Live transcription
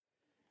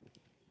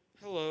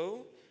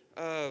Hello.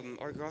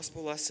 Our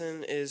gospel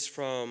lesson is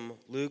from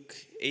Luke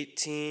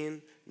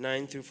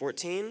 18:9 through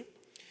 14.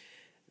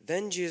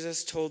 Then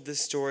Jesus told this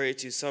story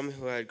to some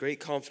who had great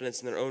confidence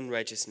in their own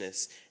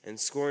righteousness and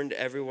scorned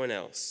everyone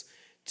else.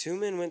 Two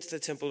men went to the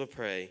temple to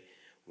pray.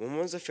 One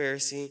was a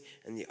Pharisee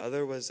and the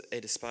other was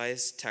a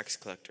despised tax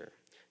collector.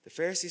 The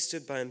Pharisee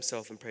stood by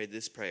himself and prayed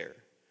this prayer: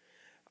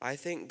 I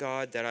thank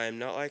God that I am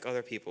not like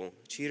other people,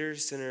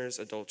 cheaters, sinners,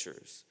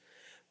 adulterers.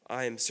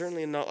 I am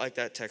certainly not like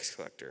that tax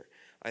collector.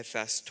 I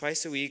fast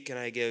twice a week and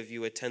I give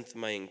you 1/10 of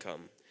my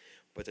income.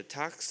 But the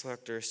tax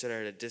collector stood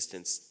at a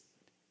distance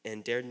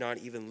and dared not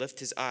even lift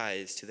his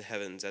eyes to the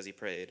heavens as he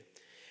prayed.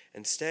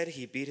 Instead,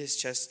 he beat his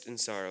chest in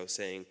sorrow,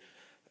 saying,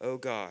 O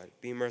God,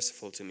 be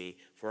merciful to me,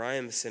 for I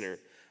am a sinner.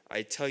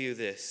 I tell you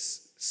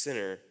this,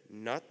 sinner,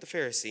 not the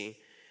Pharisee,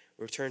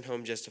 returned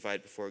home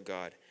justified before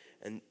God.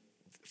 And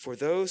for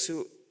those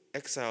who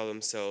exile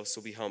themselves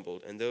will be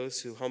humbled, and those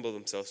who humble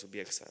themselves will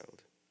be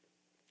exiled.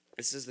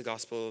 This is the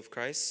gospel of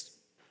Christ.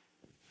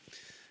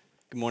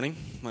 Good morning.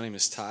 My name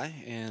is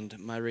Ty, and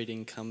my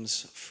reading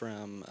comes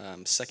from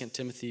 2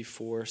 Timothy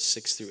 4,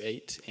 6 through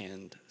 8,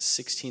 and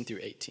 16 through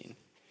 18.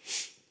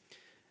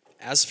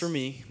 As for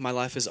me, my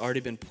life has already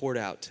been poured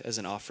out as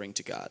an offering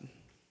to God.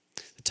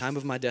 The time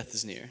of my death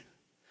is near.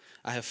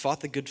 I have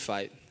fought the good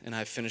fight, and I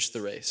have finished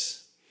the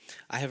race.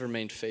 I have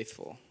remained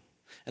faithful,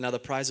 and now the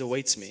prize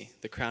awaits me,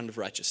 the crown of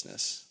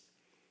righteousness,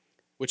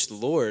 which the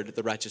Lord,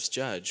 the righteous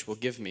judge, will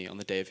give me on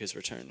the day of his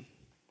return.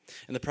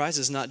 And the prize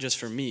is not just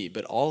for me,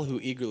 but all who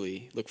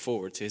eagerly look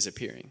forward to his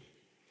appearing.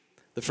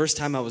 The first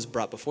time I was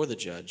brought before the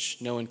judge,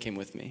 no one came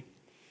with me.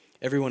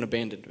 Everyone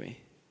abandoned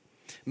me.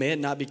 May it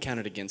not be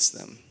counted against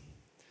them.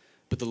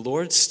 But the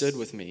Lord stood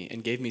with me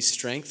and gave me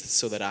strength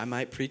so that I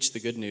might preach the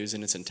good news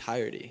in its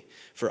entirety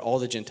for all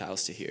the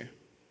Gentiles to hear.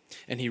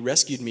 And he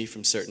rescued me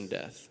from certain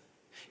death.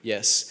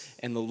 Yes,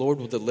 and the Lord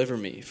will deliver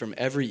me from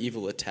every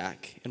evil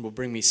attack and will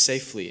bring me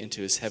safely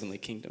into his heavenly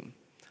kingdom.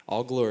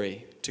 All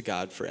glory to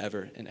God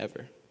forever and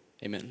ever.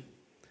 Amen.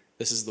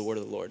 This is the word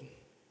of the Lord.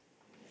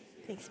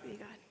 Thanks be to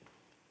God.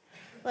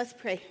 Let's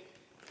pray.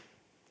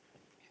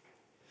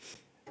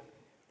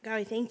 God,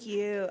 we thank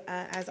you,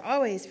 as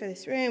always, for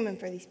this room and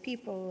for these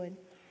people. And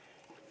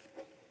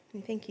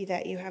we thank you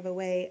that you have a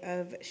way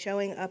of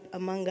showing up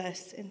among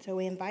us. And so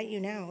we invite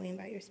you now. We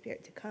invite your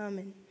Spirit to come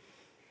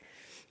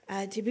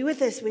and to be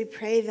with us. We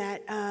pray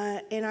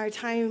that in our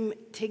time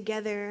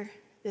together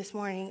this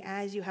morning,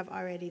 as you have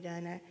already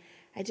done,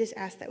 I just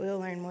ask that we'll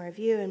learn more of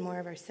you and more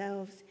of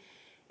ourselves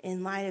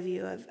in light of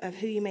you, of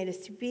who you made us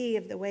to be,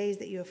 of the ways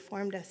that you have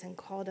formed us and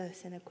called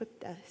us and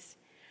equipped us.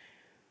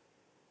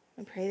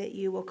 I pray that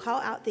you will call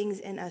out things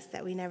in us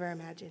that we never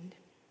imagined.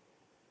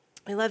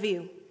 We love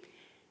you,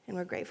 and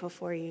we're grateful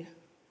for you.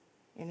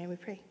 In your name we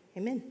pray.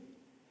 Amen.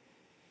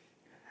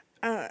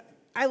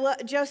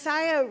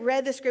 Josiah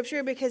read the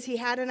scripture because he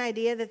had an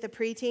idea that the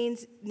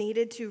preteens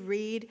needed to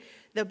read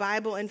the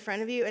Bible in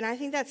front of you, and I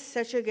think that's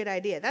such a good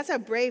idea. That's a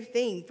brave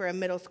thing for a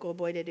middle school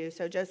boy to do.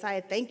 So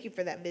Josiah, thank you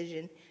for that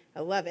vision. I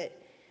love it.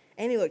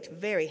 And he looked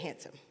very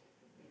handsome.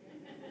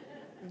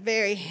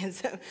 Very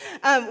handsome.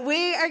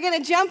 We are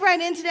going to jump right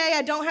in today.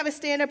 I don't have a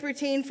stand-up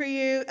routine for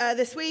you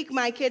this week.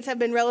 My kids have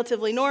been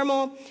relatively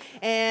normal,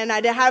 and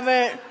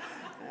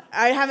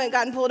I haven't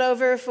gotten pulled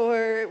over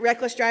for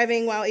reckless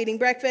driving while eating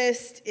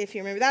breakfast, if you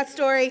remember that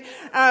story.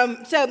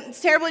 So it's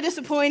terribly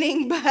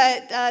disappointing,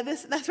 but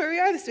that's where we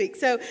are this week.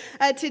 So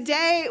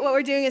today what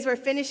we're doing is we're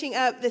finishing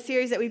up the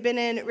series that we've been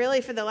in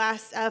really for the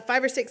last 5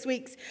 or 6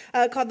 weeks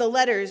called The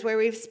Letters, where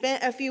we've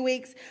spent a few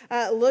weeks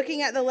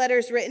looking at the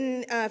letters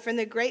written from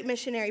the great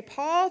missionary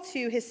Paul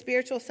to his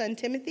spiritual son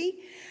Timothy.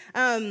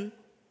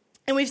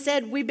 And we've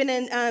said we've been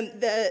in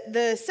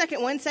the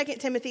second one, 2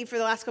 Timothy, for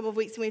the last couple of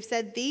weeks, and we've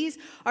said these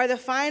are the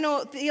final,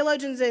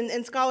 theologians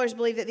and scholars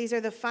believe that these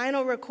are the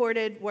final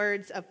recorded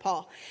words of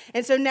Paul.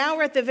 And so now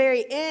we're at the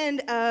very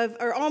end of,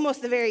 or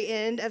almost the very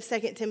end of 2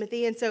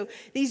 Timothy, and so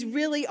these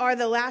really are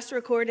the last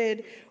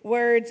recorded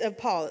words of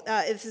Paul.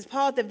 This is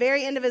Paul at the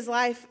very end of his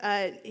life.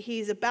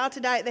 He's about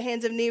to die at the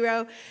hands of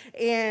Nero,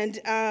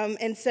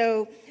 and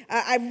so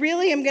I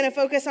really am going to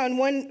focus on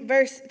one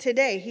verse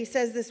today. He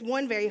says this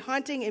one very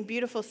haunting and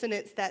beautiful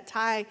sentence that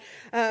Ty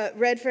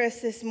read for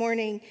us this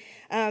morning.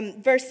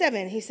 Verse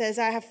 7, he says,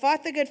 I have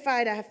fought the good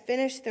fight. I have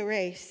finished the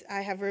race.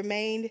 I have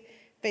remained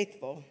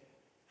faithful.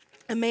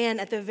 A man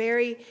at the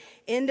very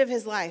end of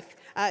his life,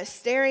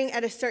 staring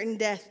at a certain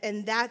death.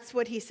 And that's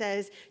what he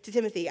says to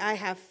Timothy. I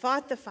have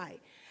fought the fight.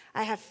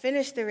 I have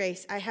finished the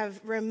race. I have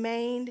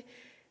remained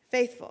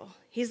faithful.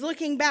 He's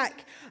looking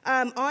back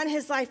on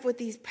his life with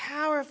these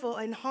powerful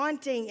and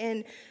haunting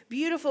and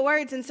beautiful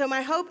words. And so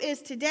my hope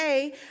is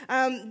today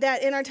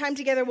that in our time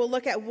together, we'll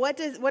look at what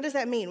does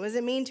that mean? What does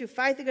it mean to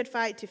fight the good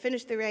fight, to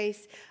finish the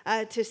race,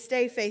 to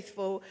stay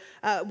faithful?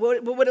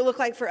 What would it look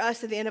like for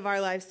us at the end of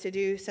our lives to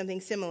do something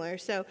similar?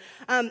 So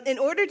in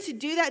order to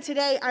do that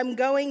today, I'm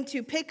going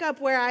to pick up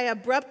where I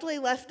abruptly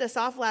left us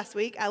off last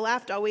week. I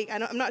laughed all week.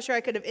 I'm not sure I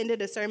could have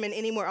ended a sermon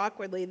any more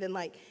awkwardly than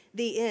like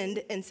the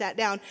end and sat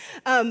down.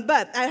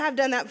 But I have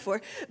done that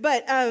before.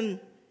 But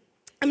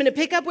I'm going to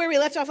pick up where we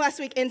left off last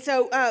week. And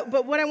so,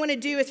 but what I want to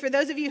do is for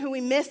those of you who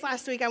we missed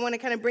last week, I want to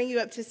kind of bring you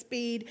up to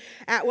speed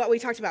at what we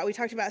talked about. We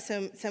talked about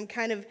some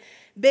kind of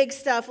big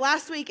stuff.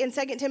 Last week in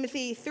 2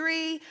 Timothy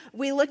 3,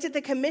 we looked at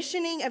the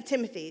commissioning of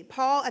Timothy.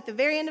 Paul, at the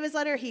very end of his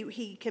letter,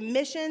 he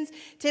commissions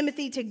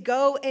Timothy to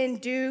go and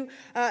do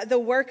the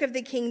work of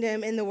the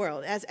kingdom in the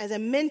world. As a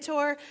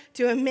mentor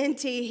to a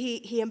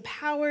mentee, he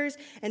empowers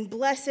and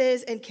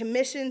blesses and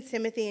commissions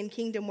Timothy in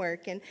kingdom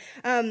work. And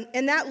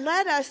that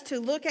led us to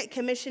look at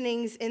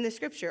commissionings in the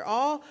scripture.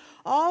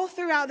 All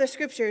throughout the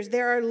scriptures,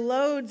 there are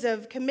loads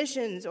of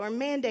commissions or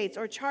mandates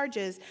or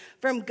charges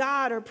from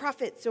God or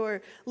prophets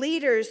or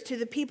leaders to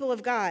the people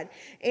of God.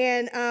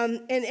 And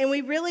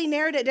we really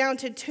narrowed it down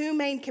to two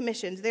main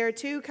commissions. There are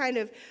two kind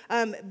of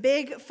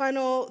big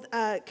funnel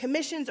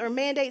commissions or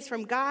mandates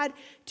from God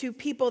to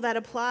people that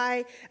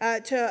apply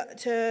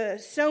to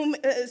so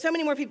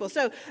many more people.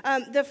 So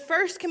the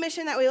first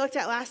commission that we looked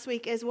at last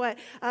week is what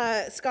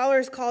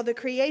scholars call the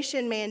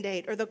creation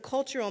mandate or the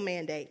cultural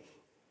mandate.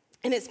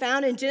 And it's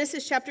found in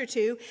Genesis chapter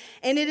 2,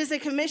 and it is a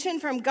commission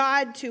from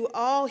God to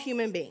all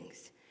human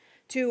beings,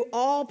 to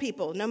all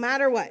people, no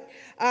matter what.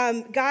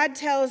 God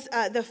tells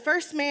the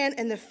first man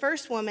and the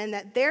first woman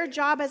that their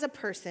job as a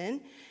person,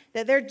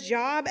 that their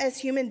job as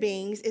human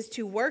beings is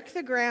to work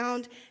the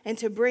ground and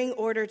to bring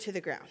order to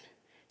the ground.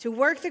 To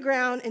work the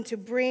ground and to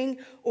bring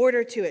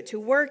order to it.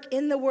 To work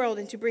in the world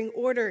and to bring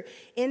order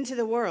into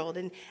the world.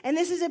 And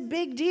this is a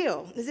big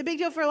deal. This is a big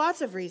deal for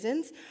lots of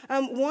reasons.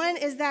 One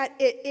is that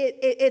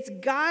it's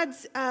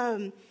God's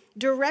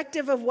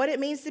directive of what it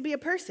means to be a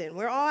person.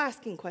 We're all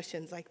asking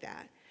questions like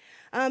that.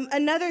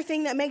 Another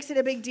thing that makes it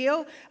a big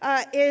deal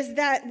is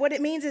that what it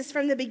means is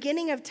from the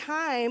beginning of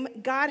time,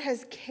 God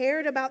has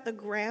cared about the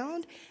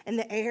ground and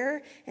the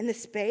air and the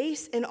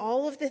space and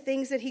all of the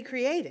things that he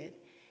created.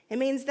 It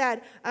means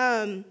that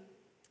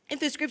if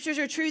the scriptures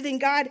are true, then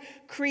God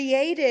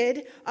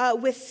created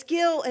with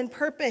skill and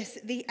purpose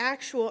the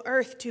actual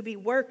earth to be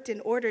worked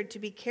and ordered, to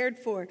be cared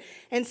for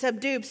and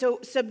subdued. So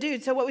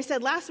what we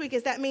said last week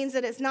is that means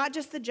that it's not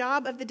just the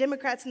job of the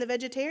Democrats and the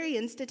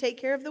vegetarians to take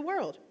care of the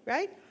world,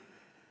 right?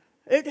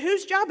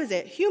 Whose job is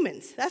it?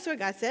 Humans. That's what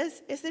God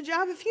says. It's the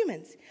job of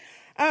humans.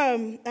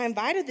 I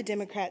invited the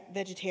Democrat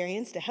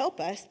vegetarians to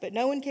help us, but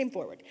no one came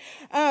forward.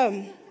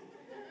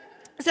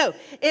 So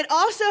it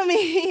also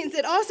means,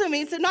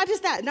 so not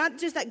just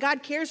that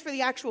God cares for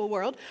the actual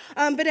world,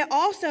 but it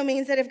also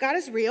means that if God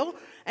is real,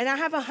 and I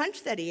have a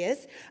hunch that he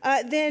is,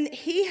 then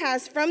he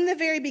has from the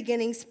very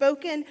beginning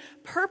spoken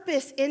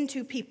purpose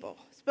into people,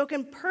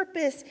 spoken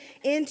purpose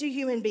into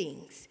human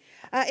beings.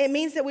 It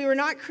means that we were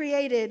not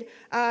created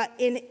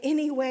in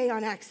any way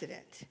on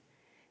accident.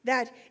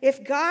 That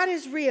if God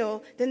is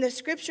real, then the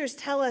scriptures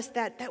tell us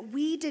that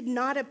we did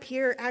not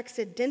appear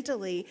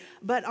accidentally,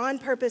 but on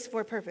purpose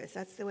for purpose.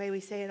 That's the way we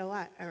say it a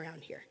lot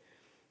around here.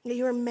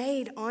 You were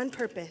made on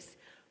purpose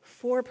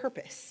for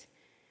purpose.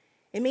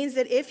 It means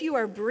that if you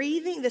are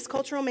breathing, this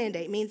cultural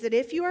mandate means that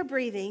if you are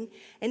breathing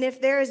and if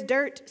there is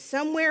dirt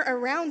somewhere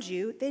around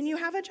you, then you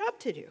have a job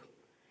to do.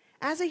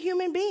 As a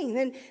human being,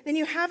 then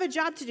you have a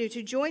job to do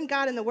to join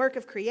God in the work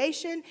of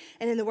creation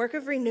and in the work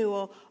of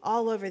renewal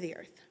all over the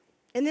earth.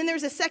 And then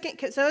there's a second,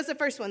 so that's the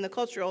first one, the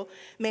cultural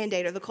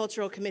mandate or the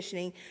cultural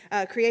commissioning,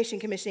 creation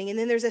commissioning. And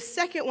then there's a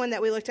second one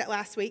that we looked at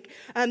last week.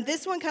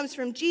 This one comes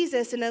from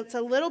Jesus, and it's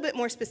a little bit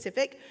more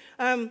specific.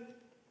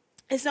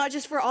 It's not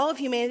just for all of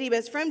humanity, but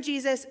it's from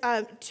Jesus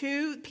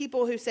to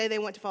people who say they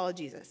want to follow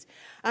Jesus.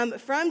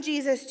 From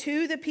Jesus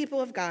to the people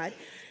of God.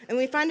 And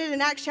we find it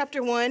in Acts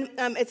chapter 1.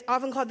 It's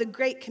often called the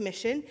Great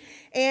Commission.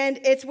 And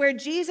it's where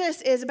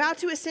Jesus is about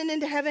to ascend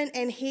into heaven,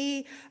 and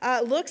he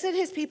looks at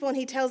his people and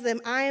he tells them,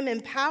 I am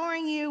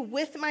empowering you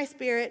with my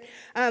spirit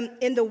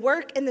in the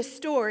work and the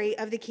story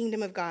of the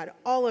kingdom of God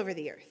all over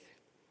the earth.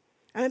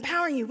 I'm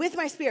empowering you with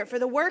my spirit for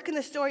the work and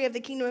the story of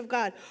the kingdom of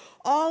God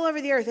all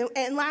over the earth.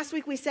 And last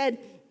week we said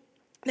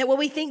that what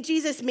we think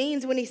Jesus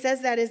means when he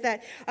says that is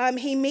that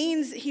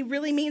he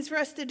really means for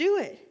us to do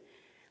it.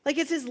 Like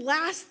it's his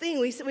last thing.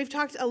 We've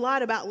talked a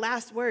lot about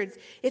last words.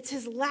 It's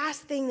his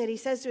last thing that he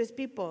says to his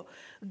people.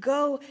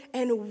 Go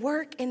and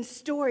work and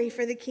story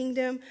for the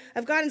kingdom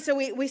of God. And so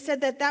we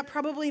said that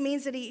probably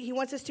means that he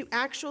wants us to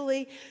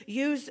actually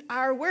use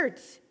our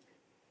words.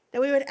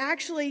 That we would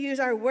actually use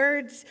our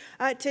words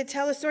to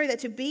tell a story. That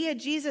to be a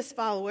Jesus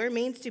follower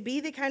means to be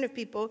the kind of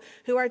people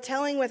who are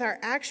telling with our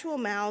actual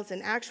mouths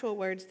and actual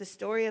words the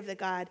story of the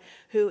God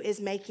who is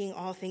making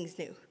all things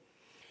new.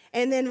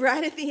 And then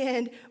right at the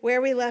end,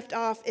 where we left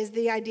off, is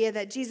the idea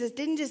that Jesus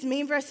didn't just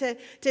mean for us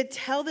to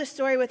tell the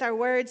story with our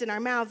words and our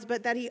mouths,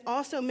 but that he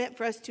also meant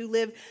for us to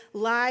live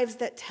lives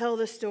that tell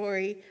the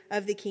story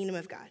of the kingdom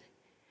of God.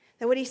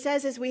 That what he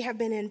says is we have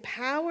been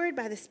empowered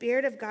by the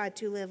Spirit of God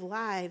to live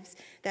lives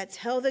that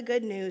tell the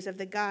good news of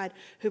the God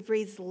who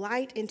breathes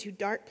light into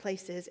dark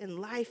places and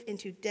life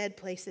into dead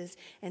places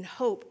and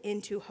hope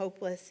into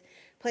hopeless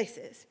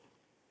places.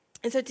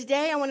 And so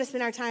today I want to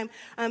spend our time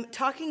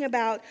talking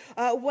about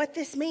what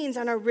this means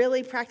on a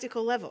really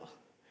practical level.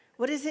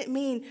 What does it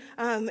mean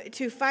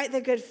to fight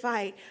the good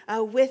fight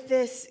with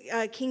this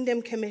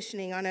kingdom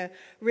commissioning on a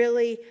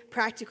really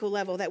practical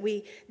level?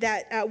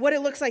 What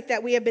it looks like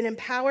that we have been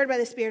empowered by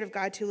the Spirit of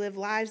God to live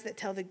lives that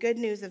tell the good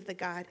news of the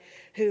God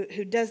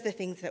who does the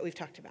things that we've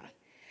talked about.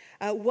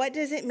 What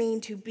does it mean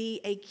to be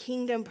a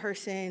kingdom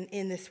person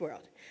in this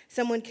world?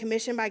 Someone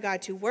commissioned by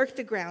God to work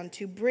the ground,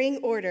 to bring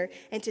order,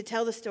 and to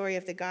tell the story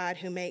of the God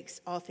who makes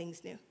all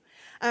things new.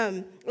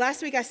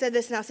 Last week I said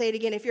this and I'll say it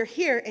again. If you're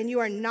here and you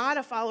are not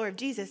a follower of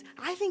Jesus,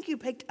 I think you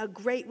picked a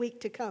great week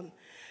to come,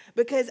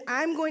 because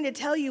I'm going to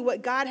tell you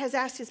what God has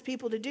asked his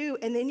people to do,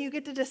 and then you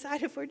get to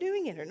decide if we're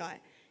doing it or not.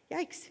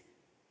 Yikes.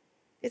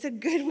 It's a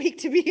good week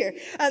to be here.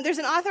 There's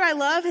an author I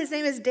love. His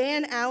name is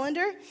Dan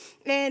Allender,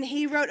 and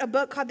he wrote a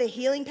book called The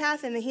Healing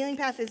Path, and The Healing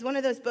Path is one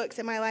of those books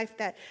in my life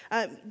that,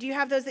 do you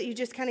have those that you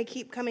just kind of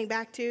keep coming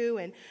back to,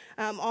 and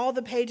all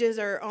the pages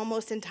are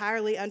almost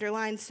entirely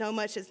underlined so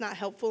much it's not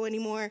helpful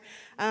anymore?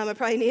 I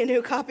probably need a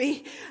new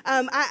copy.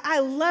 I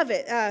love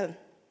it.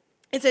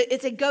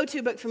 It's a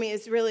go-to book for me.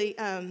 It's really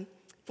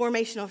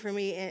formational for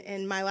me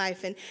in my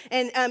life.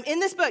 And in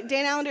this book,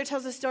 Dan Allender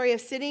tells the story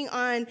of sitting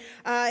on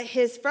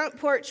his front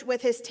porch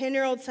with his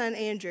 10-year-old son,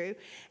 Andrew.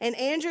 And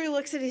Andrew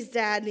looks at his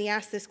dad and he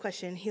asks this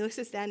question. He looks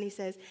at his dad and he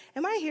says,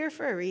 "Am I here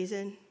for a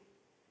reason?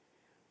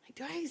 Like,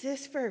 do I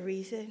exist for a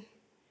reason?"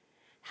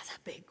 That's a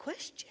big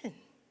question.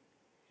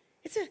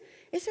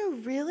 It's a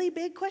really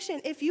big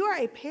question. If you are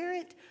a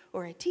parent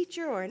or a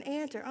teacher or an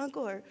aunt or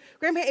uncle or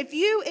grandparent, if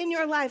you in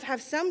your life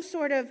have some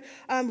sort of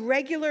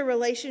regular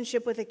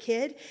relationship with a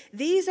kid,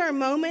 these are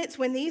moments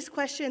when these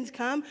questions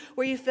come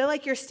where you feel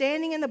like you're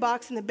standing in the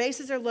box and the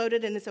bases are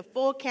loaded and it's a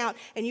full count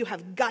and you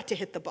have got to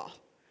hit the ball,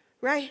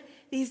 right?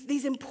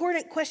 These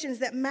important questions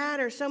that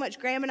matter so much.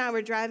 Graham and I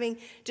were driving,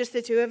 just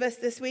the two of us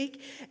this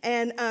week,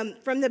 and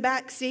from the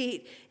back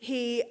seat,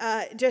 he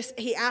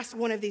asked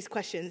one of these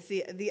questions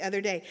the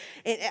other day,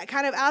 and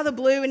kind of out of the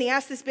blue, and he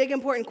asked this big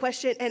important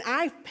question, and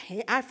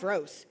I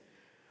froze.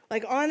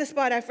 Like on the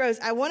spot, I froze.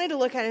 I wanted to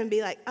look at him and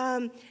be like,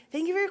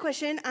 "Thank you for your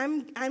question.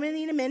 I'm gonna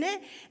need a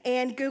minute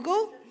and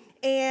Google."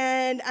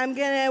 And I'm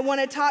going to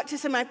want to talk to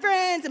some of my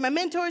friends and my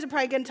mentors. I'm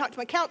probably going to talk to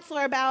my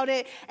counselor about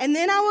it. And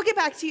then I will get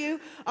back to you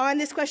on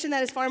this question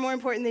that is far more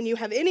important than you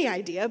have any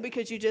idea,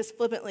 because you just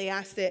flippantly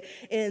asked it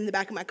in the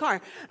back of my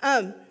car.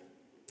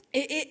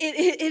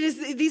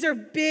 These are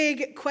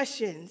big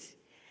questions.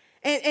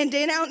 And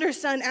Dan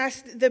Allender's son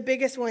asked the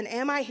biggest one: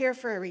 am I here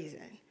for a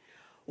reason?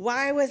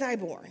 Why was I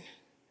born?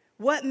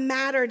 What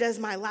matter does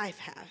my life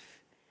have?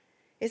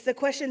 It's the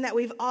question that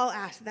we've all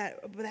asked,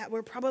 that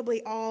we're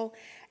probably all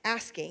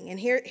asking. And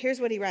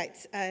here's what he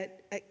writes.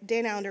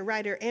 Dan Allender,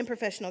 writer and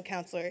professional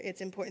counselor.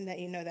 It's important that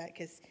you know that,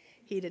 because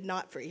he did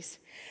not freeze.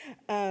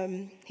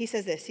 He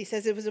says this. He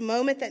says, "It was a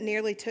moment that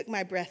nearly took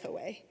my breath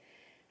away.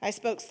 I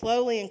spoke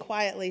slowly and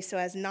quietly so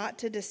as not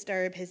to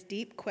disturb his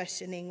deep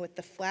questioning with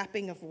the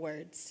flapping of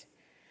words."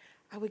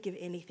 I would give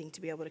anything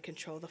to be able to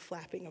control the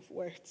flapping of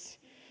words.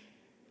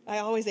 I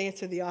always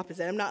answer the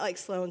opposite. I'm not like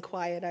slow and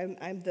quiet.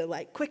 I'm the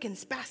like quick and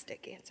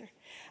spastic answer.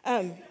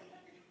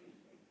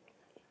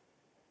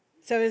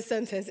 So his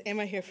son says, "Am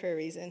I here for a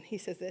reason?" He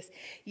says this: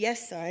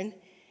 "Yes, son,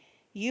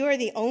 you are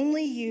the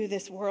only you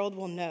this world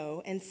will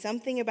know, and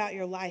something about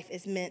your life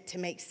is meant to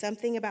make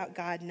something about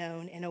God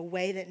known in a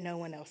way that no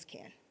one else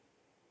can."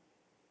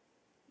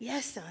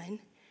 Yes, son,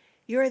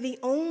 you are the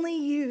only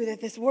you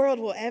that this world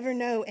will ever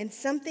know, and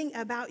something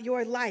about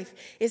your life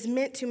is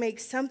meant to make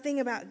something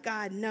about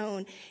God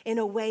known in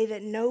a way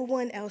that no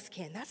one else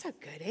can. That's a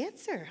good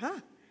answer, huh?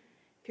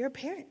 If you're a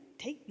parent,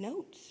 take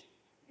notes.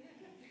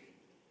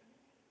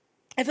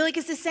 I feel like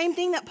it's the same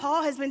thing that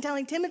Paul has been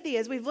telling Timothy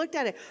as we've looked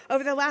at it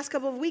over the last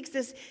couple of weeks.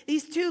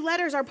 These two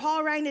letters are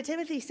Paul writing to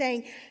Timothy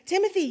saying,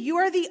 "Timothy, you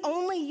are the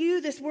only you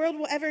this world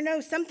will ever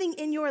know. Something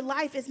in your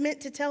life is meant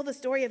to tell the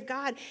story of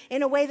God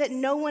in a way that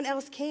no one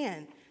else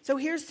can. So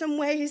here's some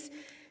ways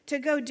to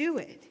go do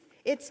it."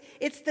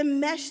 It's the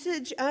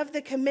message of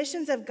the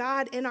commissions of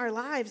God in our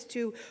lives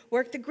to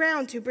work the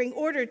ground, to bring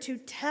order, to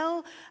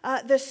tell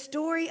the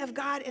story of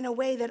God in a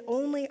way that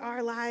only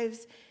our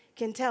lives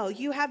can tell.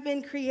 You have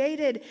been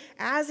created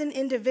as an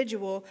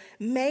individual,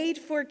 made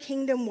for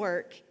kingdom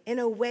work in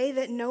a way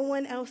that no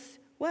one else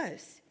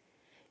was.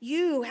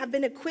 You have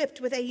been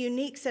equipped with a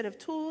unique set of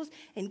tools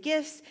and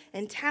gifts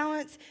and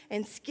talents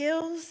and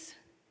skills.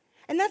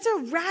 And that's a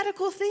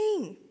radical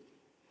thing.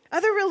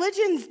 Other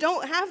religions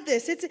don't have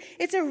this.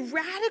 It's a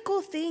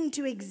radical thing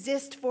to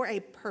exist for a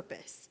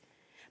purpose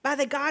by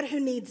the God who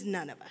needs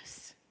none of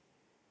us.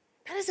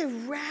 That is a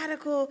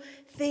radical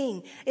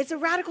thing. It's a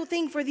radical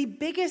thing for the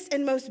biggest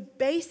and most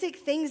basic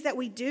things that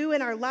we do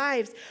in our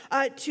lives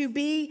to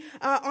be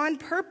on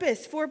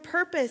purpose, for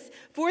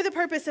the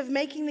purpose of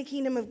making the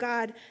kingdom of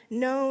God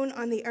known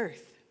on the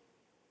earth.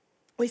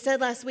 We said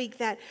last week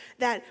that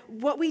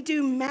what we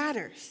do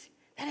matters.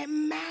 that it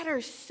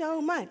matters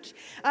so much,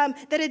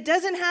 that it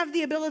doesn't have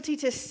the ability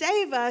to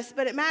save us,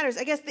 but it matters.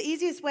 I guess the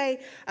easiest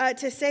way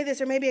to say this,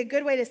 or maybe a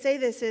good way to say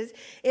this,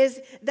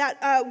 is that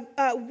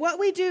what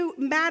we do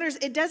matters.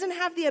 It doesn't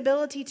have the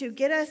ability to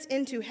get us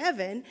into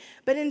heaven,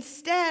 but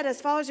instead,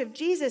 as followers of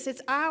Jesus,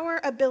 it's our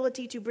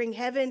ability to bring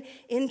heaven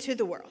into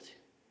the world.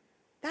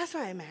 That's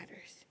why it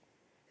matters.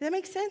 Does that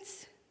make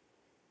sense?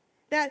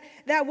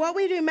 That what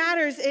we do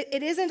matters.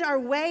 It isn't our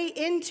way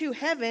into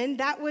heaven.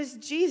 That was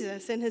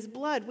Jesus and his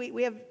blood.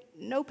 We have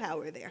no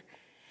power there.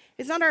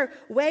 It's not our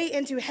way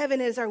into heaven.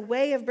 It is our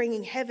way of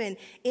bringing heaven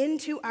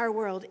into our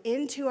world,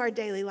 into our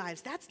daily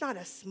lives. That's not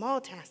a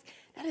small task.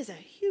 That is a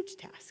huge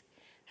task.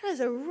 That is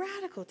a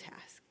radical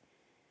task.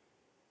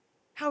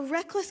 How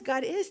reckless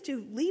God is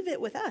to leave it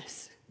with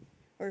us,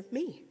 or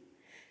me.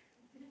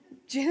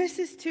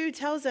 Genesis 2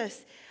 tells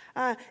us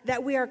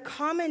that we are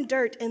common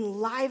dirt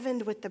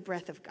enlivened with the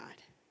breath of God.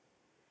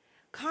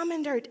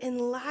 Common dirt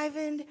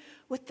enlivened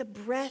with the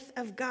breath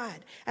of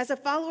God. As a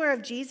follower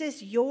of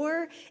Jesus,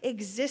 your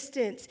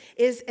existence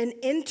is an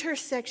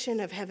intersection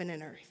of heaven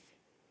and earth.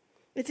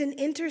 It's an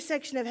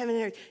intersection of heaven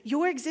and earth.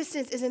 Your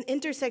existence is an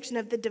intersection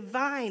of the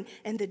divine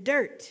and the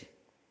dirt.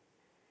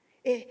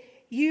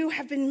 You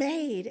have been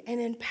made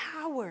and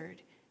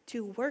empowered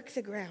to work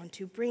the ground,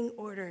 to bring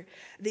order,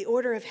 the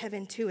order of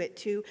heaven to it,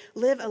 to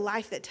live a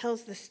life that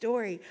tells the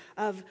story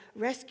of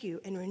rescue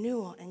and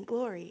renewal and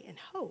glory and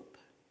hope.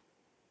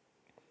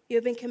 You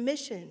have been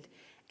commissioned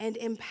and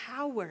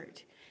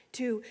empowered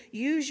to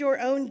use your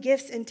own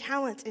gifts and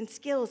talents and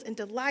skills and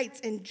delights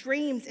and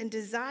dreams and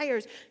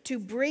desires to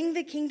bring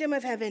the kingdom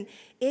of heaven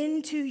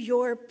into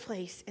your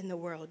place in the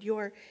world,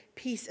 your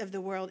piece of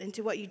the world,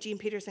 into what Eugene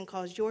Peterson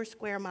calls your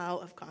square mile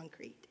of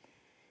concrete,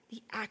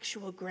 the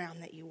actual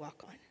ground that you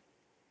walk on.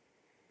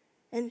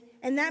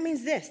 And that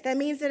means this. That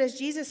means that as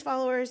Jesus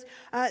followers,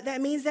 that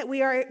means that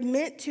we are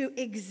meant to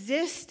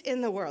exist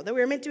in the world, that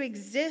we are meant to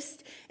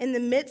exist in the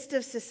midst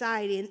of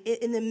society,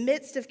 in the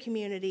midst of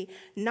community,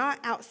 not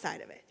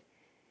outside of it.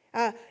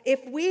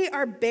 If we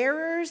are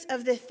bearers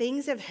of the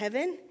things of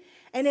heaven,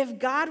 and if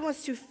God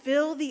wants to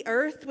fill the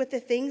earth with the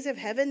things of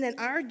heaven, then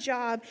our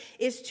job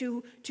is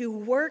to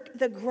work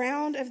the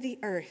ground of the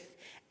earth.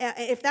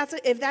 If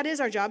that is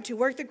our job, to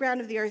work the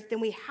ground of the earth, then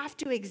we have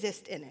to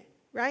exist in it,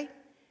 right?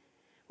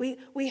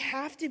 We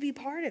have to be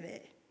part of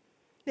it.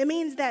 It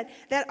means that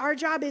our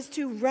job is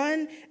to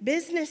run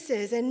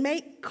businesses and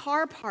make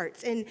car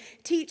parts and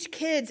teach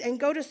kids and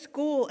go to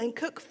school and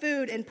cook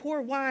food and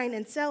pour wine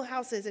and sell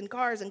houses and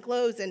cars and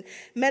clothes and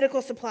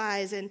medical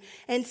supplies and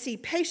see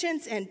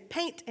patients and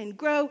paint and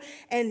grow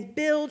and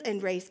build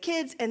and raise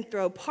kids and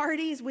throw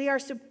parties. We are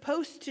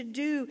supposed to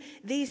do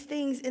these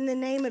things in the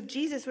name of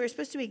Jesus. We're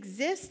supposed to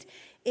exist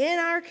in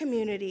our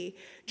community,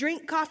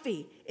 drink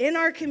coffee in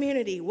our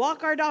community,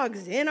 walk our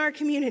dogs in our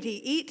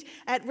community, eat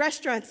at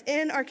restaurants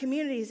in our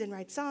communities, and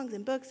write songs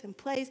and books and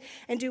plays,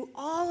 and do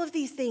all of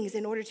these things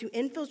in order to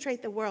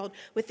infiltrate the world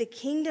with the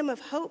kingdom of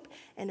hope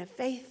and of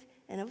faith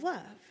and of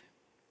love.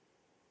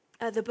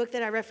 The book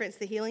that I referenced,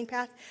 The Healing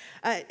Path,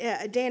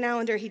 Dan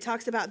Allender, he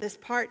talks about this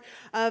part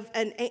of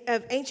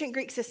ancient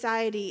Greek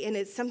society, and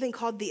it's something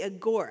called the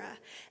agora.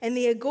 And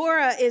the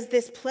agora is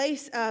this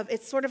place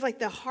it's sort of like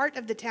the heart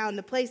of the town,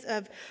 the place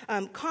of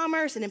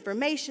commerce and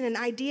information and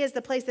ideas,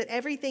 the place that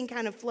everything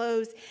kind of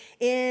flows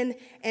in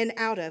and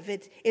out of.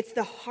 It's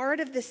the heart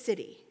of the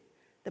city.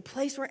 The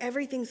place where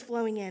everything's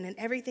flowing in and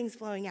everything's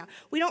flowing out.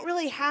 We don't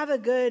really have a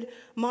good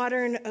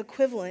modern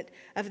equivalent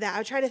of that.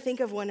 I tried to think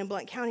of one in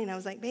Blount County, and I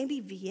was like,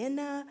 maybe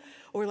Vienna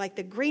or like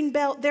the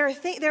Greenbelt. There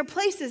are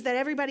places that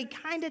everybody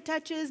kind of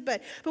touches,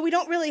 but we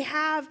don't really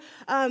have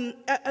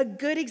a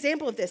good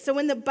example of this. So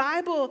when the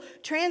Bible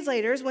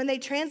translators, when they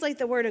translate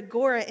the word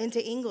agora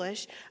into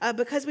English,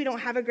 because we don't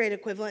have a great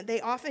equivalent,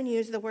 they often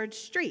use the word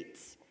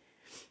streets.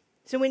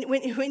 So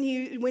when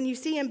you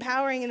see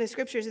empowering in the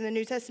scriptures in the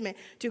New Testament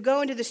to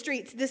go into the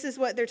streets, this is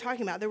what they're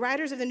talking about. The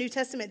writers of the New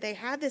Testament, they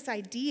had this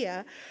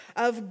idea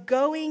of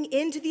going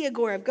into the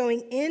agora, of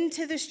going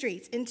into the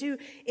streets,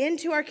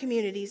 into our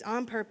communities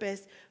on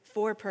purpose,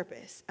 for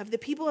purpose, of the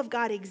people of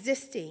God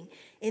existing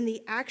in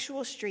the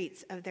actual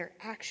streets of their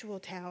actual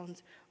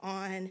towns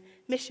on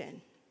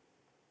mission,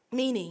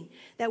 meaning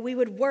that we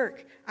would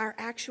work our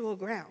actual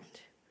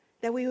ground.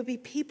 That we would be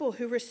people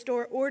who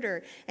restore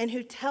order and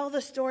who tell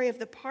the story of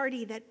the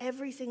party that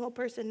every single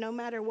person, no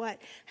matter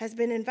what, has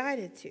been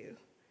invited to.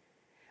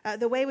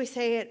 The way we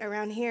say it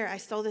around here, I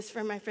stole this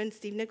from my friend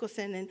Steve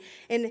Nicholson,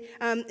 and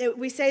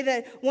we say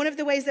that one of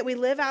the ways that we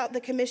live out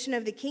the commission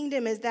of the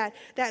kingdom is that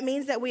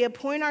means that we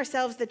appoint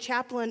ourselves the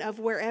chaplain of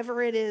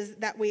wherever it is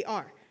that we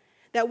are.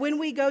 That when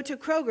we go to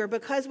Kroger,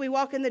 because we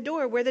walk in the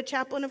door, we're the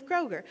chaplain of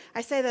Kroger.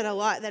 I say that a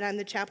lot, that I'm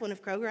the chaplain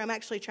of Kroger. I'm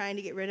actually trying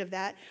to get rid of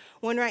that.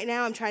 One right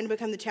now, I'm trying to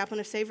become the chaplain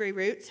of Savory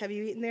Roots. Have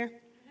you eaten there?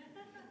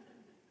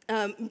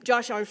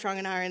 Josh Armstrong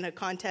and I are in a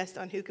contest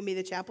on who can be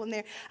the chaplain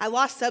there. I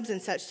lost Subs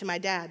and Such to my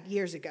dad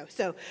years ago.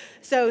 So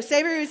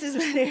Savory Roots is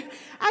better.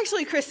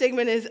 Actually, Chris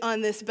Sigmund is on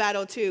this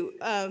battle too.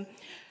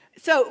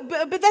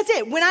 But that's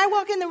it. When I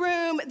walk in the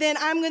room, then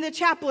I'm the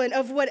chaplain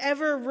of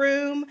whatever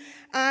room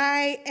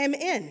I am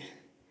in.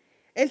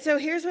 And so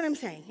here's what I'm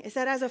saying, is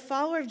that as a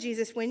follower of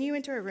Jesus, when you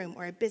enter a room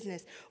or a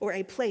business or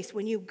a place,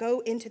 when you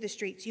go into the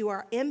streets, you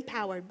are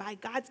empowered by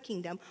God's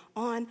kingdom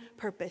on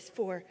purpose,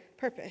 for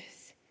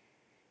purpose.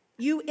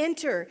 You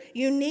enter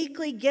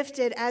uniquely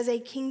gifted as a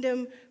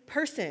kingdom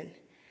person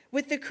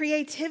with the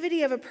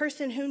creativity of a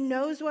person who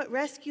knows what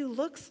rescue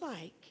looks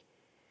like.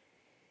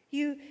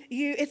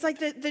 It's like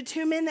the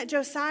two men that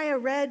Josiah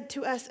read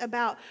to us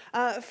about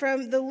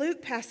from the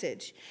Luke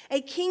passage. A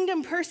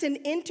kingdom person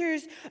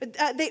enters,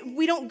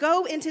 we don't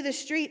go into the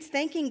streets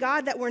thanking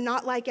God that we're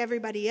not like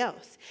everybody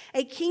else.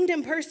 A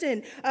kingdom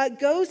person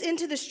goes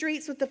into the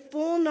streets with the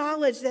full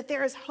knowledge that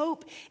there is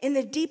hope in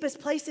the deepest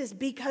places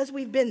because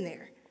we've been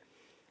there.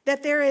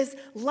 That there is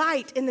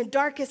light in the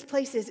darkest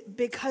places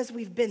because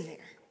we've been there.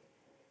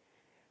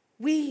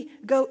 We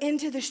go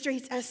into the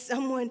streets as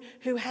someone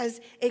who has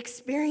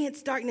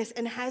experienced darkness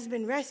and has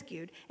been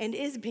rescued and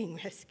is being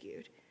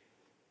rescued.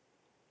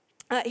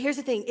 Here's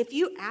the thing. If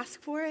you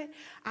ask for it,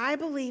 I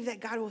believe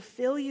that God will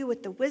fill you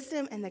with the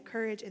wisdom and the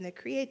courage and the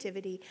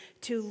creativity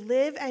to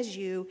live as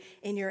you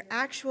in your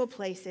actual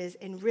places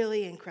in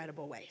really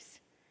incredible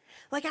ways.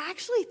 Like, I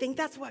actually think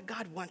that's what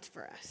God wants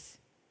for us.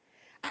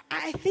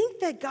 I think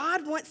that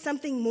God wants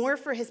something more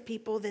for his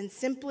people than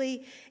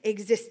simply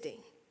existing.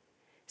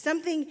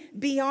 Something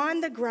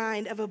beyond the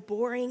grind of a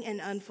boring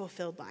and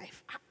unfulfilled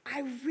life.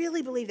 I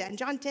really believe that. In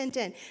John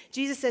 10:10,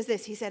 Jesus says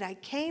this. He said, I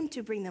came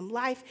to bring them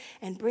life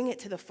and bring it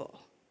to the full.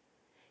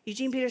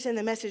 Eugene Peterson,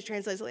 the Message,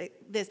 translates like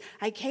this.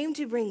 I came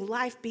to bring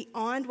life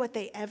beyond what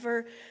they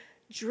ever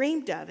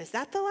dreamed of. Is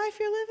that the life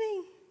you're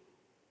living?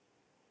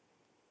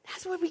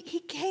 That's what he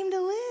came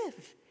to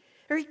live.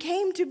 Or he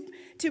came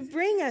to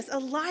bring us a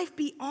life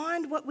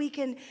beyond what we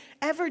can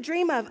ever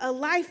dream of. A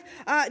life,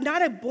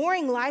 not a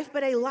boring life,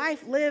 but a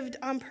life lived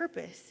on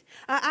purpose.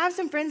 I have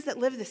some friends that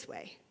live this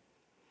way.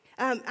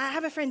 I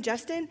have a friend,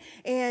 Justin,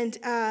 and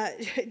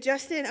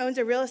Justin owns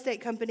a real estate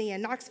company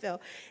in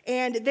Knoxville.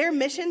 And their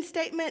mission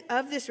statement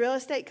of this real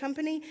estate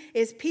company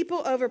is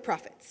people over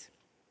profits.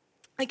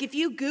 Like, if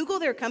you Google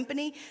their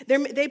company,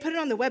 they put it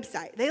on the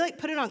website. They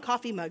put it on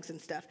coffee mugs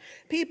and stuff.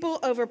 People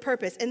over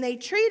purpose. And they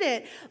treat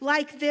it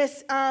like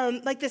this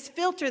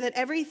filter that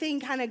everything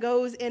kind of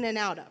goes in and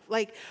out of.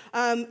 Like,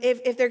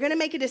 if they're going to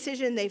make a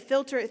decision, they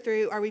filter it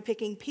through, are we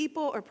picking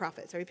people or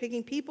profits? Are we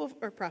picking people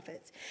or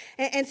profits?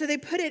 And so they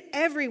put it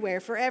everywhere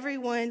for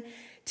everyone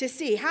to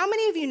see. How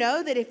many of you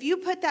know that if you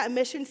put that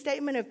mission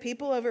statement of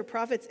people over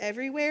profits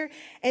everywhere,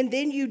 and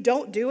then you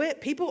don't do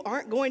it, people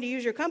aren't going to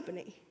use your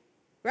company,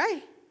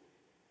 right?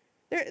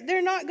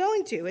 They're not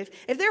going to.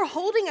 If they're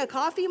holding a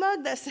coffee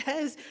mug that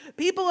says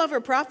people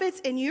over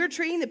profits and you're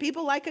treating the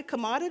people like a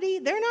commodity,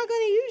 they're not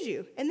going to use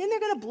you. And then they're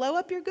going to blow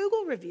up your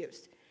Google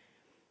reviews.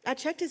 I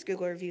checked his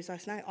Google reviews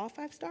last night, all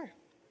 5-star.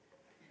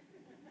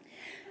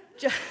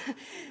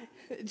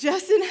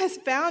 Justin has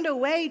found a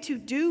way to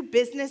do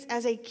business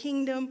as a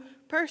kingdom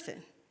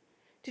person.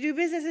 To do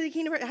business as a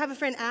kingdom person. I have a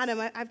friend, Adam.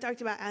 I've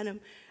talked about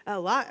Adam a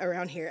lot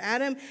around here.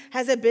 Adam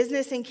has a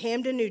business in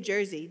Camden, New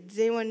Jersey. Does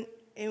anyone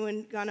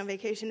gone on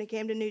vacation to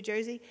Camden, New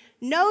Jersey?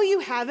 No, you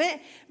haven't,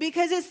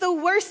 because it's the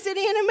worst city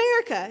in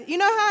America. You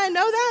know how I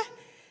know that?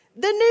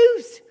 The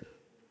news.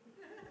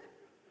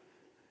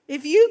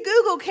 If you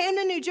Google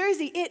Camden, New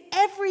Jersey, it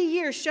every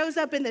year shows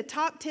up in the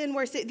top 10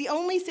 worst cities. The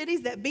only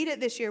cities that beat it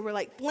this year were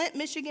like Flint,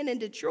 Michigan, and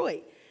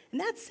Detroit.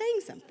 And that's saying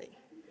something.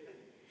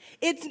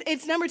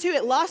 It's number 2.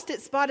 It lost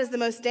its spot as the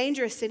most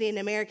dangerous city in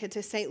America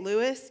to St.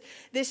 Louis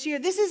this year.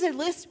 This is a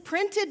list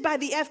printed by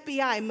the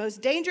FBI,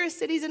 most dangerous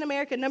cities in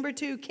America. Number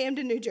 2,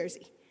 Camden, New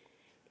Jersey.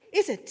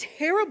 It's a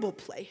terrible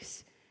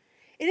place.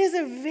 It is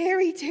a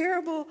very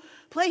terrible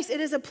place.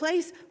 It is a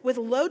place with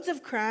loads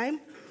of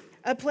crime,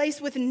 a place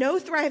with no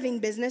thriving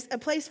business, a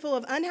place full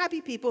of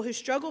unhappy people who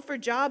struggle for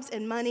jobs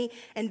and money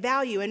and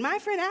value. And my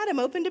friend Adam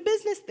opened a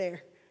business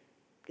there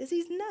because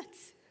he's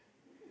nuts.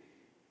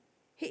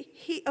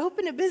 He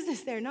opened a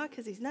business there, not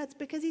because he's nuts,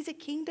 because he's a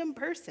kingdom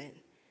person.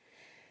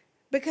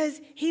 Because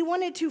he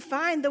wanted to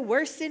find the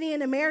worst city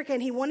in America,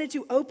 and he wanted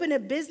to open a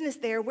business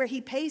there where he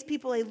pays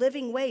people a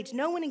living wage.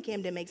 No one in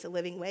Camden makes a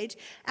living wage.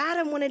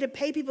 Adam wanted to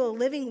pay people a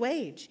living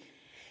wage.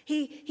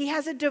 He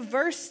has a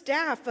diverse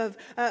staff of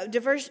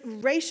diverse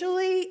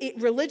racially,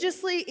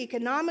 religiously,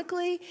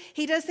 economically.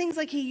 He does things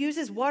like he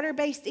uses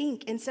water-based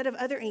ink instead of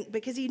other ink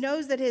because he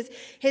knows that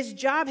his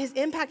job, his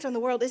impact on the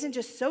world isn't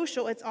just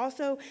social, it's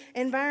also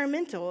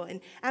environmental. And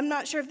I'm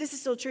not sure if this is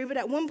still true, but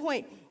at one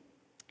point,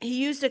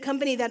 he used a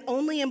company that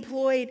only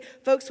employed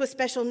folks with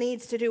special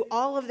needs to do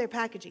all of their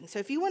packaging. So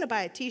if you want to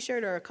buy a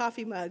t-shirt or a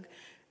coffee mug,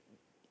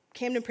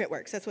 Camden Print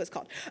Works, that's what it's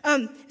called.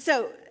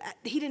 So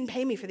he didn't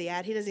pay me for the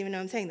ad. He doesn't even know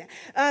I'm saying that.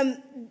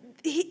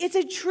 It's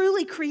a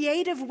truly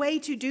creative way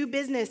to do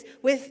business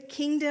with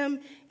kingdom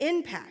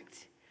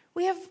impact.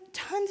 We have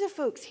tons of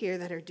folks here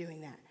that are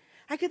doing that.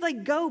 I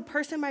could go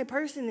person by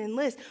person and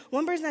list.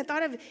 One person I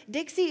thought of,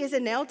 Dixie, is a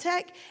nail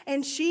tech,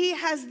 and she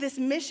has this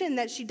mission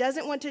that she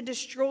doesn't want to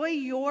destroy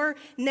your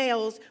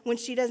nails when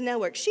she does nail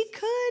work. She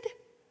could.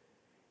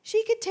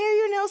 She could tear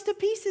your nails to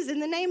pieces in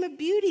the name of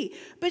beauty,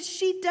 but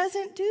she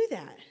doesn't do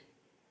that.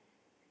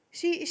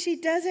 She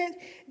doesn't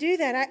do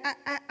that.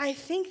 I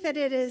think that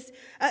it is,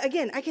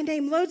 again, I can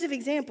name loads of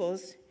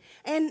examples.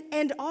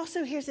 And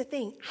also, here's the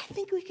thing. I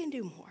think we can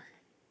do more.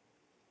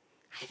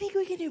 I think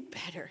we can do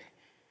better.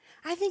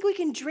 I think we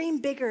can dream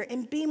bigger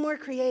and be more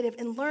creative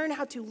and learn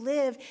how to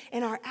live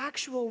in our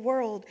actual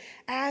world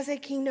as a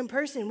kingdom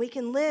person. We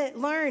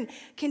can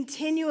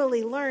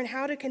continually learn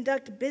how to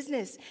conduct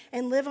business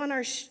and live on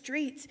our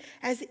streets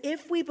as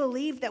if we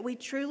believe that we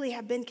truly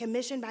have been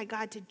commissioned by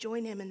God to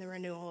join him in the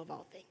renewal of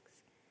all things.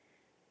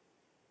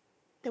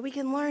 That we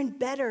can learn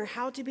better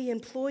how to be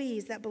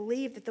employees that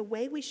believe that the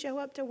way we show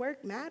up to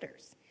work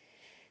matters.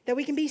 That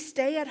we can be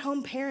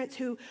stay-at-home parents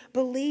who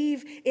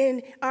believe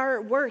in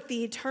our work,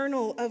 the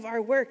eternal of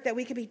our work. That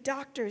we can be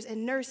doctors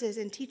and nurses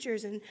and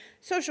teachers and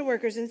social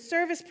workers and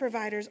service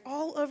providers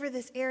all over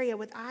this area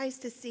with eyes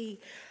to see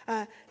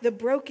the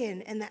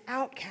broken and the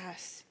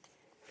outcasts.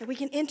 That we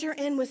can enter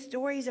in with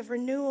stories of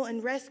renewal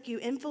and rescue,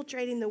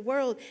 infiltrating the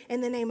world in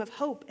the name of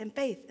hope and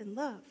faith and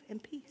love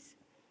and peace.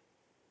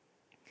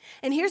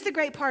 And here's the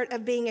great part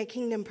of being a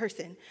kingdom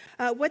person.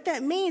 What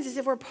that means is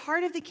if we're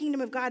part of the kingdom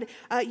of God,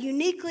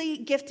 uniquely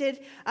gifted,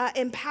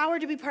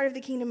 empowered to be part of the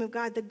kingdom of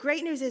God, the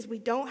great news is we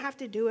don't have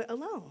to do it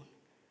alone.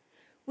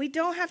 We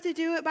don't have to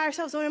do it by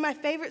ourselves. One of my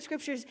favorite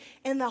scriptures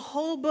in the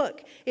whole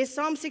book is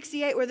Psalm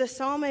 68, where the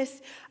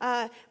psalmist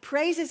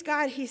praises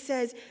God. He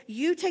says,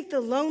 you take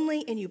the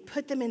lonely and you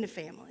put them into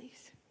families.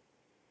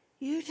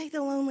 You take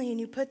the lonely and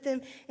you put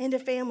them into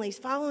families.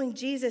 Following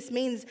Jesus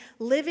means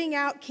living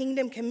out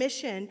kingdom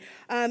commission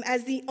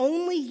as the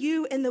only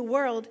you in the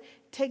world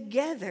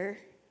together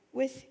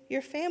with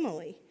your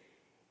family,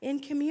 in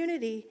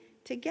community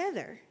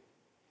together.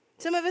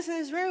 Some of us in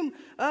this room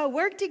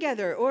work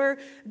together or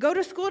go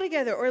to school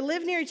together or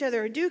live near each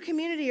other or do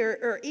community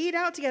or eat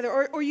out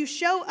together or you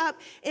show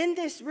up in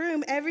this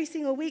room every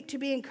single week to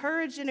be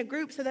encouraged in a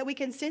group so that we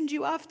can send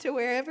you off to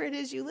wherever it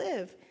is you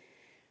live.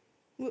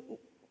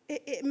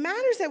 It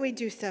matters that we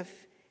do stuff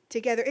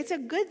together. It's a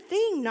good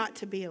thing not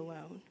to be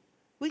alone.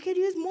 We could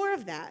use more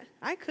of that.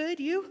 I could,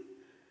 you.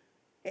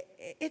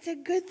 It's a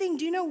good thing.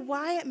 Do you know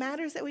why it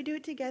matters that we do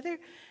it together?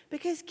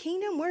 Because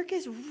kingdom work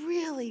is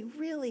really,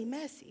 really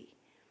messy.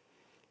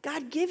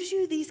 God gives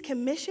you these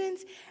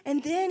commissions,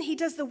 and then he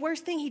does the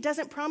worst thing. He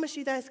doesn't promise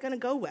you that it's going to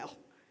go well.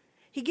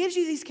 He gives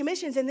you these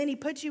commissions, and then he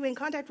puts you in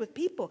contact with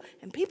people,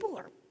 and people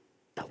are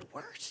the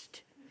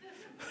worst.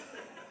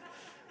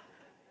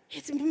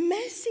 It's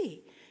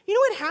messy. You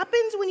know what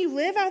happens when you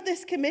live out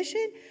this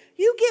commission?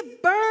 You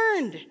get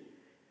burned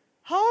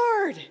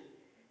hard.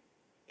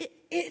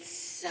 It's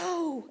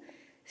so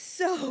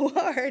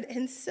hard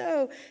and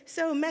so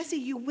messy.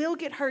 You will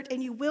get hurt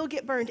and you will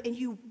get burned and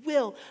you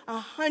will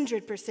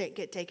 100%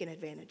 get taken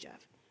advantage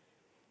of.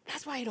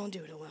 That's why you don't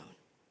do it alone.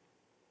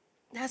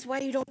 That's why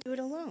you don't do it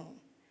alone.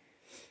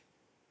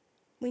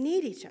 We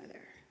need each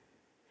other.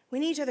 We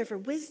need each other for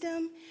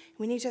wisdom,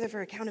 we need each other for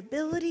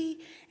accountability,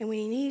 and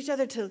we need each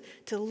other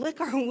to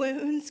lick our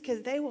wounds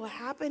because they will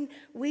happen.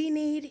 We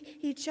need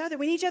each other.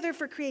 We need each other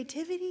for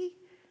creativity.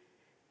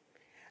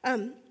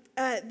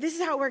 This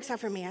is how it works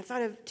out for me. I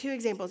thought of two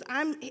examples.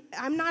 I'm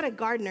not a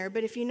gardener,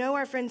 but if you know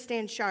our friend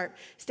Stan Sharp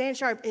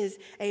is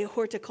a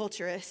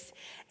horticulturist.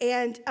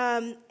 And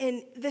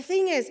the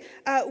thing is,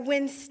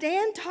 when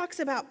Stan talks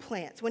about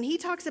plants, when he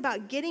talks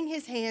about getting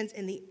his hands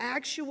in the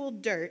actual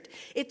dirt,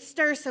 it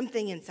stirs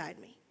something inside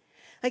me.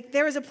 Like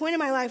there was a point in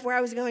my life where I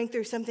was going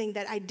through something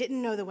that I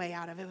didn't know the way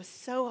out of. It was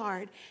so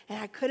hard,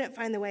 and I couldn't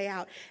find the way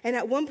out. And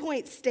at one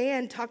point,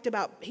 Stan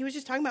he was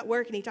just talking about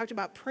work, and he talked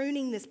about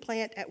pruning this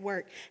plant at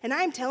work. And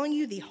I'm telling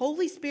you, the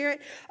Holy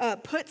Spirit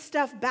put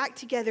stuff back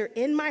together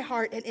in my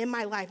heart and in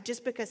my life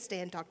just because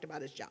Stan talked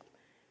about his job.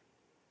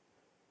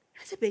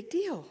 That's a big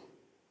deal.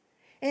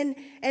 And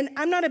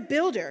I'm not a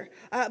builder,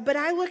 but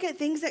I look at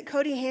things that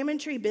Cody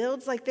Hammondtree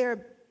builds like they're a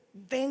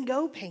Van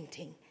Gogh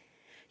painting.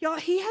 Y'all,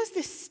 he has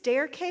this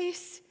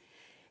staircase.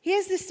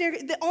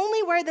 The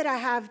only word that I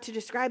have to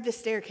describe this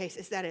staircase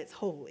is that it's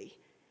holy.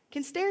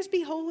 Can stairs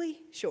be holy?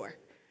 Sure.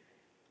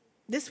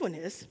 This one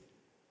is.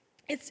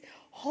 It's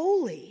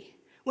holy.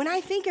 When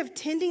I think of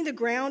tending the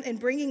ground and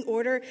bringing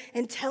order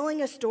and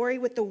telling a story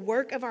with the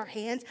work of our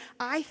hands,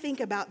 I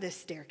think about this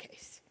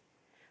staircase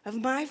of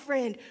my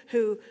friend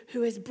who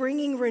is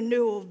bringing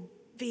renewal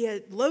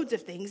via loads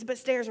of things, but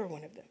stairs were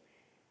one of them.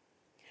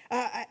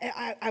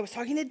 I was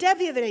talking to Deb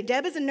the other day.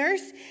 Deb is a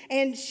nurse,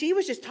 and she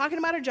was just talking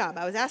about her job.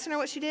 I was asking her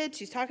what she did.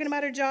 She's talking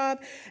about her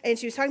job, and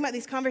she was talking about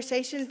these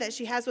conversations that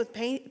she has with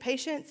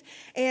patients.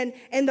 And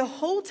the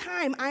whole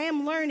time, I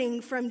am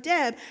learning from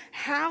Deb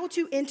how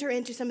to enter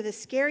into some of the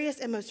scariest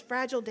and most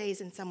fragile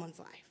days in someone's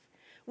life.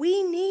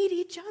 We need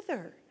each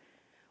other.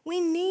 We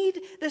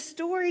need the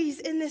stories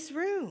in this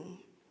room.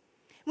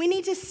 We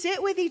need to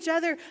sit with each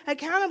other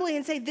accountably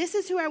and say, this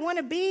is who I want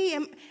to be.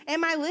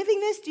 Am I living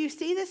this? Do you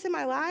see this in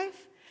my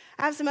life?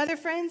 I have some other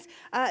friends.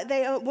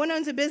 One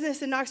owns a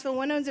business in Knoxville,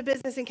 one owns a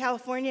business in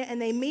California,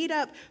 and they meet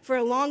up for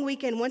a long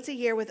weekend once a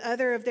year with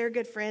other of their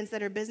good friends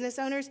that are business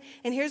owners.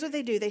 And here's what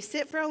they do. They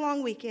sit for a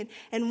long weekend,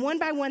 and one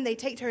by one, they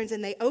take turns,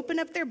 and they open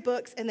up their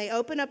books, and they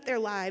open up their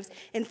lives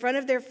in front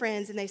of their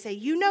friends, and they say,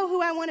 you know who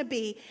I want to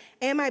be.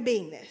 Am I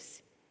being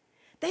this?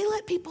 They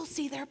let people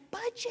see their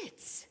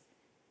budgets.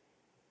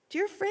 Do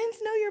your friends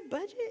know your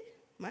budget?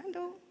 Mine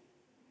don't.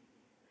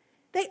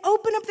 They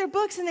open up their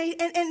books and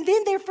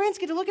then their friends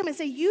get to look at them and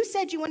say, you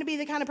said you want to be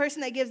the kind of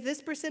person that gives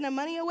this % of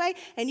money away,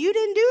 and you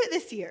didn't do it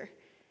this year.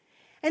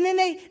 And then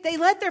they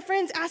let their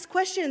friends ask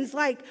questions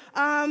like,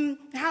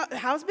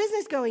 how's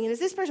business going? And is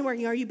this person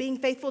working? Are you being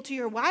faithful to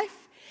your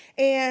wife?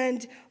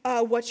 And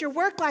what's your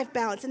work-life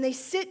balance? And they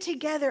sit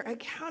together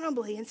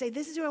accountably and say,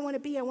 this is who I want to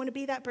be. I want to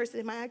be that person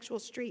in my actual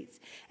streets.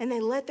 And they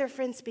let their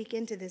friends speak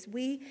into this.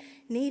 We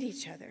need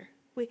each other.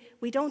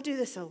 We don't do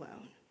this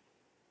alone.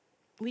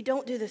 We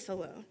don't do this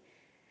alone.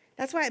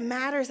 That's why it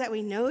matters that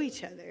we know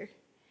each other.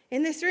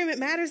 In this room, it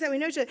matters that we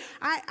know each other.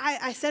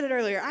 I said it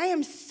earlier. I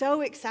am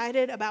so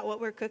excited about what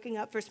we're cooking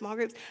up for small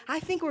groups. I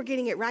think we're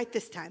getting it right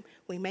this time.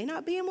 We may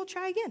not be, and we'll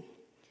try again.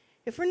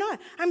 If we're not,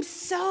 I'm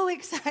so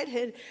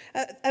excited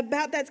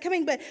about that's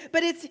coming. But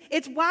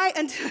it's why,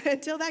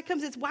 until that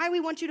comes, it's why we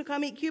want you to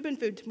come eat Cuban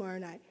food tomorrow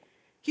night.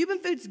 Cuban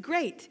food's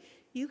great.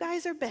 You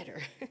guys are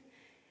better.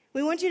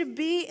 We want you to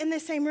be in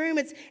the same room.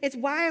 It's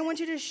why I want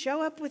you to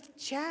show up with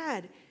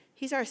Chad.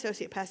 He's our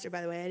associate pastor,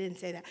 by the way. I didn't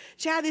say that.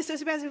 Chad, the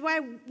associate pastor, is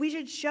why we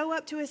should show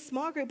up to a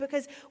small group,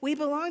 because we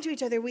belong to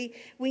each other. We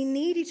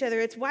need each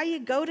other. It's why you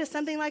go to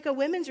something like a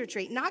women's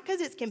retreat, not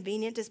because it's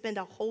convenient to spend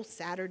a whole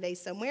Saturday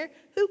somewhere.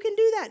 Who can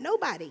do that?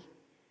 Nobody.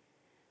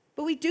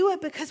 But we do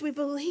it because we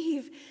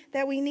believe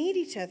that we need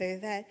each other,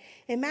 that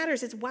it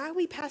matters. It's why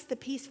we pass the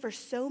peace for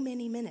so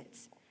many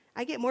minutes.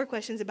 I get more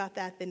questions about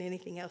that than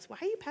anything else. Why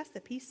do you pass the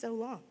peace so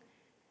long?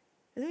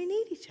 Because we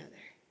need each other.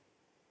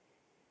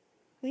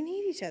 We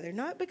need each other,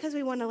 not because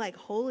we want to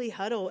holy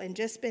huddle and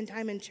just spend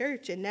time in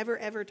church and never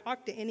ever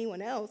talk to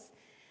anyone else.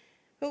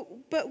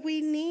 But we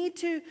need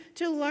to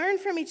learn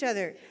from each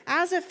other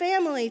as a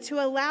family,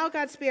 to allow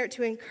God's Spirit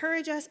to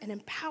encourage us and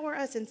empower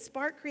us and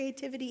spark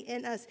creativity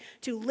in us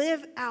to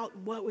live out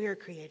what we are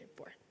created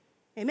for.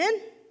 Amen?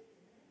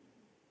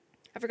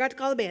 I forgot to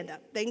call the band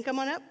up. They can come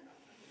on up.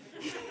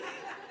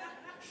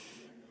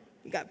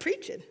 You got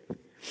preaching.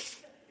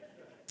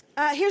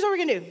 Here's what we're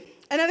going to do.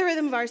 Another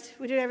rhythm of ours.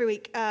 We do it every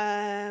week.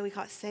 We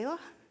call it Selah.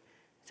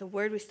 It's a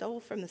word we stole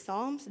from the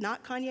Psalms,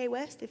 not Kanye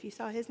West, if you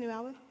saw his new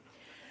album.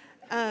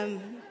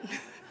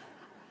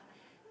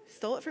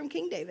 Stole it from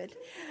King David.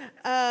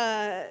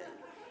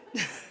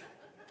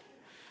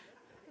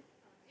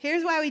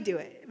 Here's why we do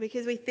it.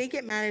 Because we think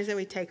it matters that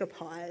we take a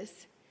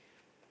pause.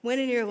 When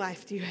in your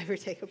life do you ever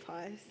take a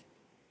pause?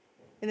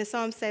 In the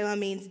Psalm, Selah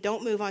means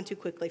don't move on too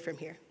quickly from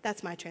here.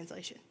 That's my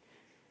translation.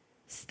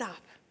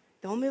 Stop.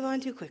 Don't move on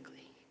too quickly.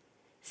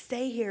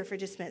 Stay here for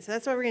just a minute. So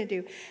that's what we're going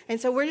to do. And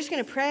so we're just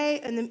going to pray,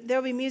 and then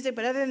there'll be music,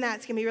 but other than that,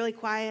 it's going to be really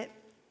quiet.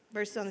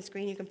 Verses on the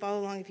screen. You can follow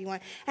along if you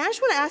want. And I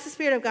just want to ask the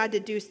Spirit of God to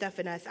do stuff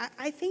in us.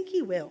 I think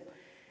He will.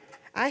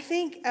 I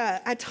think,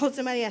 I told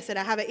somebody, I said,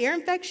 I have an ear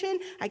infection,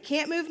 I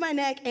can't move my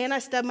neck, and I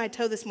stubbed my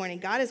toe this morning.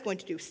 God is going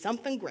to do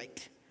something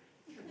great.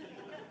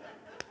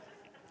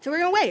 So we're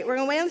going to wait. We're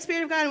going to wait on the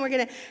Spirit of God, and we're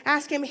going to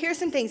ask Him. Here's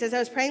some things. As I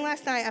was praying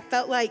last night, I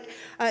felt like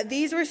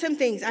these were some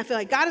things. I feel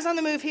like God is on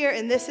the move here,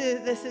 and this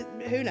is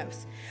who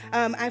knows.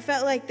 I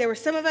felt like there were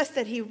some of us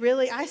that He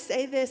really, I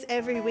say this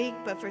every week,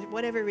 but for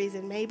whatever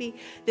reason, maybe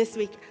this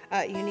week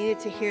you needed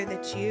to hear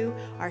that you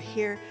are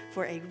here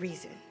for a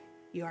reason.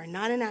 You are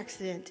not an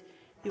accident.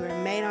 You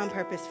are made on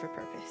purpose for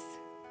purpose.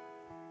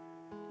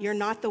 You're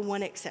not the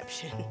one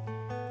exception.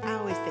 I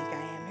always think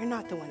I am. You're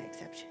not the one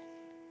exception.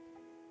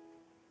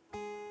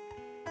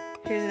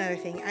 Here's another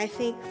thing. I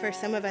think for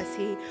some of us,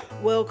 He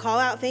will call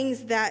out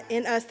things that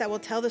in us that will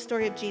tell the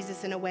story of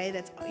Jesus in a way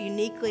that's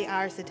uniquely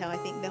ours to tell. I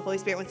think the Holy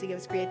Spirit wants to give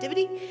us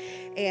creativity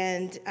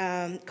and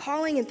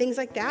calling and things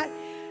like that.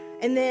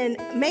 And then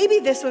maybe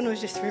this one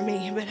was just for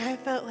me, but I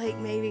felt like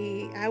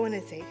maybe, I want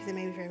to say, because it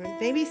may be for everyone,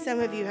 maybe some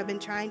of you have been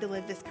trying to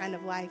live this kind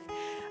of life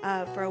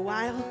for a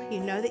while.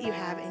 You know that you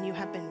have, and you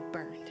have been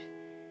burned.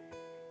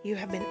 You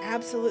have been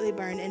absolutely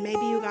burned, and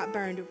maybe you got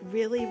burned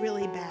really,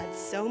 really bad,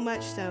 so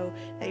much so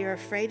that you're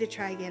afraid to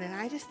try again. And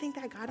I just think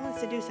that God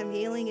wants to do some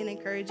healing and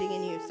encouraging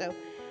in you. So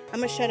I'm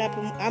going to shut up,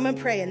 and I'm going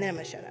to pray, and then I'm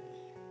going to shut up.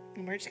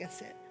 And we're just going to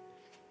sit.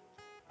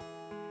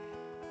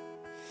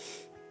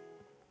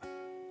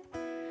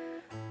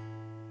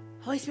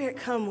 Holy Spirit,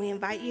 come. We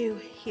invite you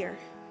here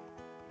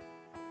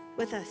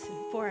with us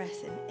and for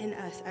us and in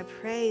us. I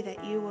pray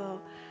that you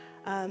will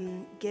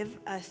give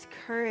us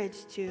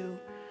courage to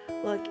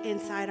look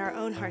inside our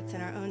own hearts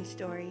and our own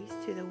stories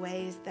to the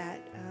ways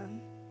that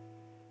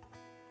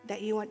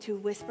you want to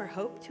whisper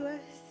hope to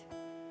us,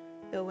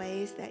 the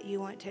ways that you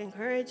want to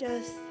encourage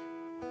us,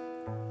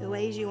 the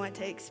ways you want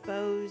to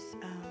expose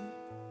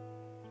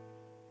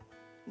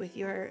with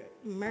your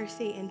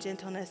mercy and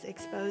gentleness,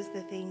 expose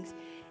the things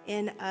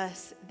in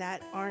us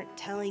that aren't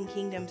telling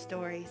kingdom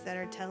stories, that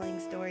are telling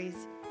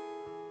stories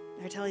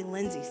They're telling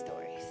Lindsay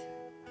stories.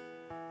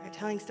 They're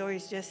telling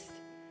stories just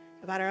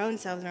about our own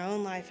selves and our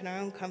own life and our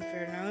own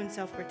comfort and our own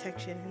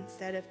self-protection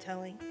instead of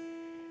telling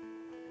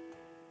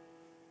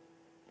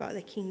about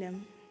the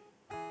kingdom.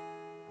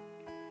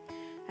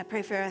 I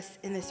pray for us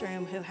in this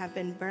room who have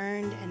been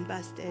burned and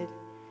busted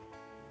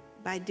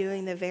by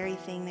doing the very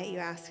thing that you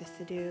ask us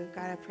to do.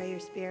 God, I pray your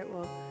Spirit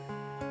will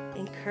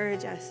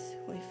encourage us.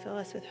 Will you fill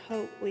us with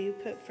hope? Will you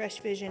put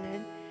fresh vision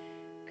and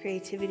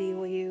creativity?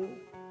 Will you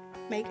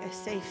make a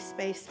safe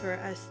space for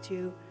us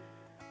to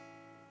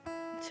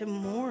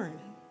mourn?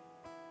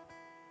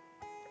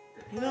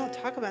 People don't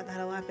talk about that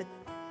a lot, but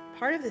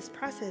part of this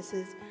process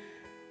is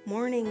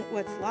mourning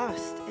what's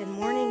lost and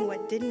mourning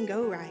what didn't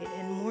go right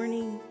and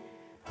mourning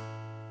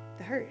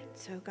the hurt.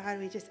 So God,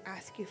 we just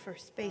ask you for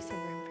space and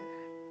room for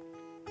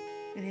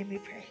that. In your name we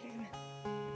pray. Amen.